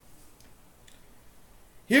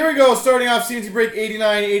Here we go, starting off CNC break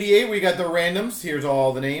 89-88. We got the randoms. Here's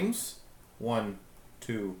all the names. 1,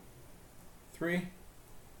 2, 3.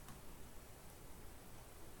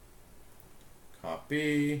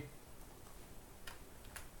 Copy.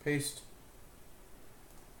 Paste.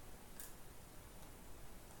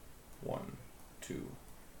 1, 2,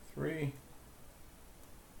 3.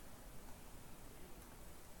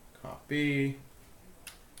 Copy.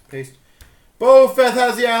 Paste. Bo Feth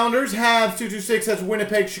has the Islanders. Habs 226 has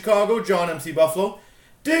Winnipeg, Chicago. John MC Buffalo.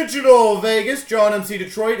 Digital Vegas. John MC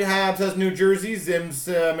Detroit. Habs has New Jersey. Zims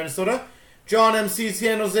Minnesota. John MC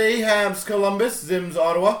San Jose. Habs Columbus. Zims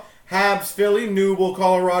Ottawa. Habs Philly. Newell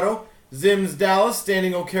Colorado. Zims Dallas.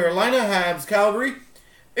 Standing O Carolina. Habs Calgary.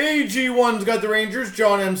 AG1's got the Rangers.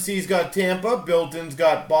 John MC's got Tampa. Bilton's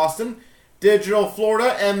got Boston. Digital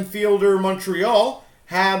Florida. M Fielder Montreal.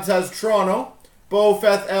 Habs has Toronto.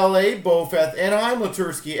 Bofeth LA, Bofeth Anaheim,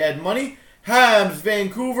 Latursky Ed Money, Habs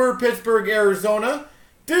Vancouver, Pittsburgh Arizona,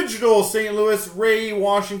 Digital St. Louis, Ray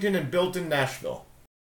Washington, and Bilton Nashville.